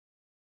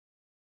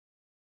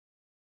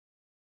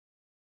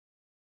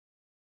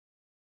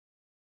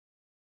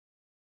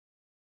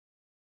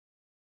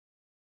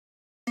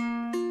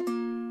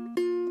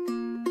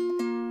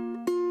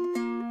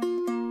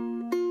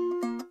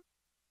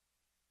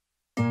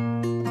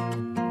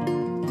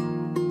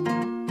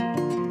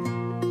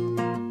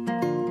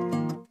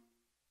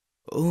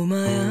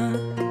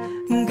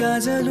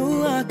उज्यालो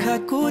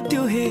आँखाको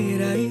त्यो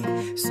हेराइ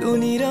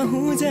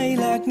सुनिरहँ झै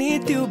लाग्ने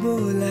त्यो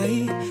बोलाइ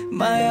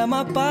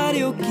मायामा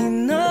पार्यो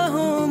किन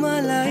हो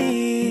मलाई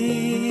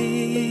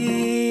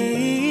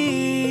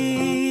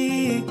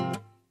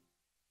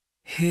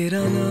हेर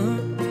न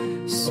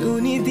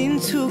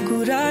सुनिदिन्छु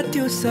कुरा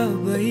त्यो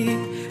सबै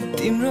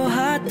तिम्रो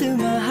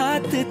हातमा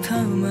हात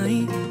थमाई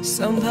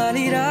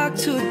सम्भाली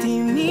राख्छु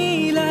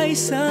तिमीलाई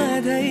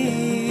सधैँ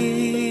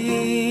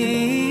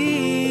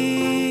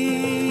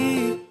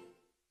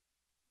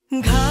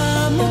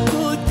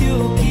घामको त्यो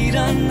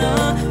किरण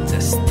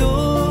जस्तो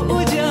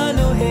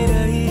उज्यालो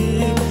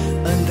हेरै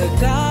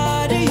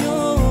अन्धकार यो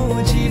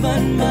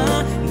जीवनमा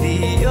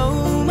दियो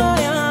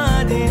माया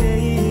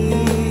धेरै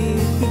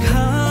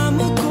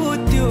घामको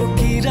त्यो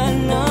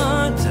किरण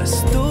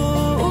जस्तो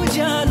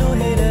उज्यालो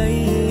हेरै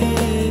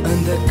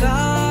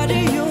अन्धकार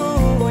यो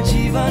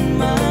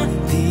जीवनमा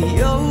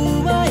दियो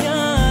माया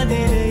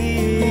धेरै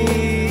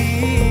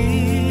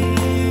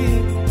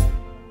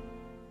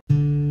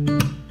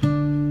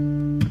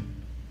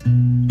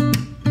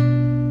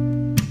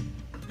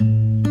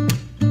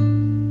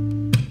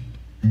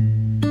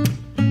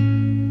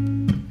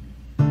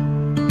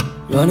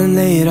Running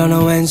late on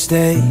a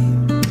Wednesday,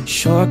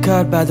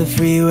 shortcut by the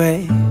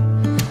freeway.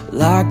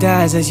 Locked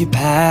eyes as you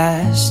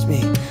passed me,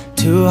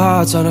 two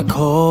hearts on a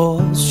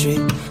cold street.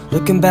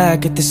 Looking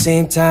back at the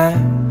same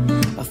time,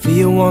 I feel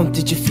your warmth,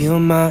 did you feel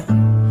mine?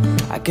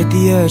 I get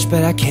the urge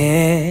but I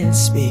can't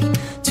speak.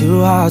 Two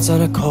hearts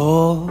on a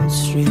cold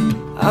street.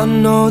 I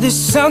know this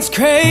sounds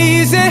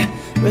crazy,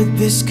 but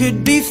this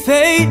could be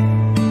fate.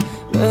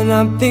 And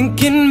I'm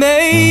thinking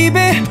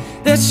maybe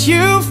that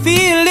you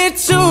feel it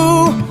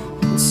too.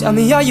 Tell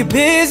me, are you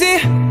busy?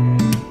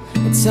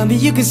 And tell me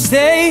you can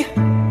stay,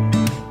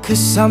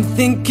 'cause I'm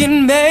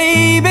thinking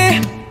maybe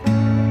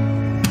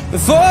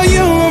for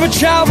you I would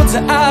travel to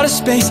outer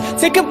space,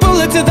 take a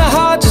bullet to the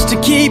heart just to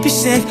keep you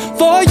safe.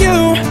 For you,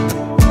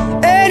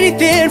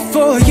 anything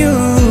for you.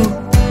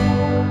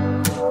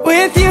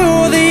 With you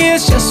the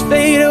years just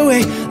fade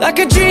away, like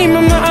a dream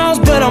in my arms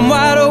but I'm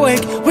wide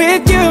awake.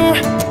 With you,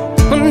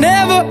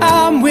 whenever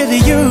I'm with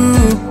you.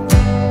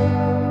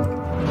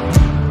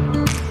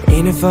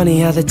 Ain't it funny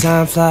how the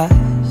time flies?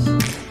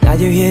 Now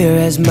you're here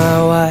as my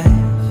wife.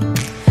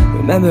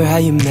 Remember how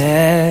you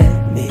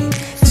met me?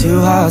 Two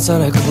hearts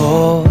on a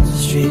cold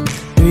street,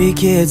 3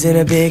 kids in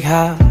a big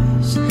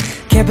house.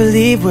 Can't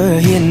believe we're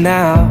here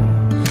now.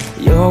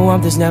 Your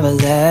warmth has never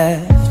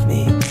left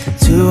me.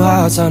 Two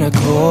hearts on a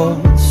cold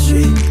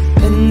street.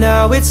 And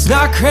now it's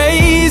not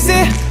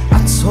crazy, I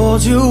told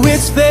you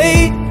it's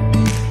fate.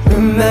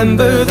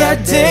 Remember that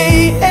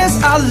day as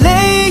I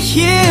lay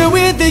here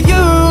with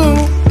you.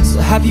 So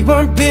happy you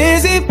weren't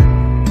busy,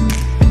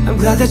 I'm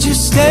glad that you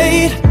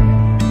stayed.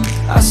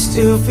 I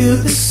still feel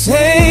the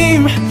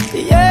same,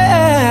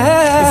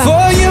 yeah.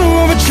 For you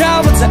I would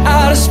travel to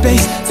outer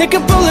space, take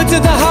a bullet to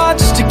the heart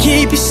just to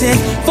keep you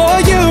safe. For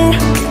you,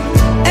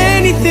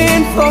 anything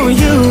for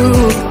you.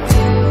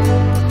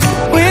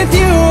 With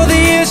you all the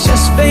years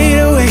just fade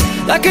away,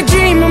 like a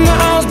dream in my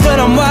arms but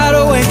I'm wide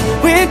awake.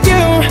 With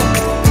you,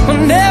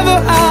 whenever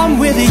I'm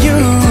with you.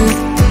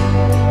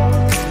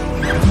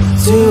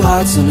 Two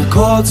hearts on a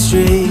cold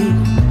street,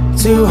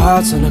 two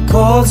hearts on a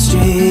cold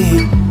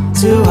street,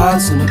 two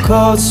hearts on a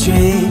cold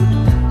street,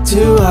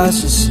 two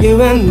hearts, just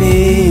you and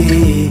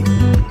me.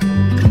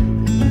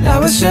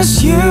 Now it's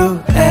just you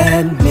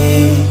and me.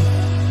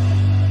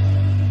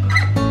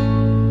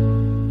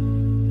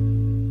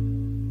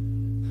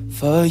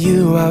 For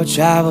you I'll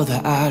travel to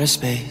outer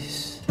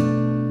space.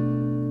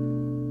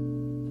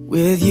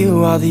 With you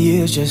all the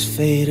years just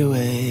fade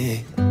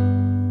away.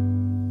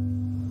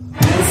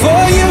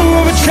 For you I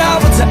would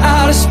travel to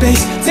outer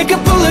space, take a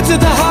bullet to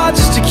the heart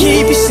just to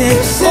keep you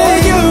safe. For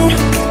you,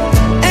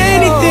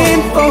 anything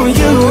for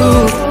you.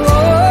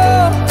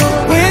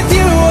 With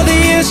you all the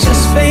years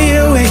just fade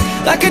away,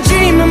 like a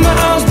dream in my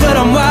arms but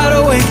I'm wide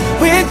awake.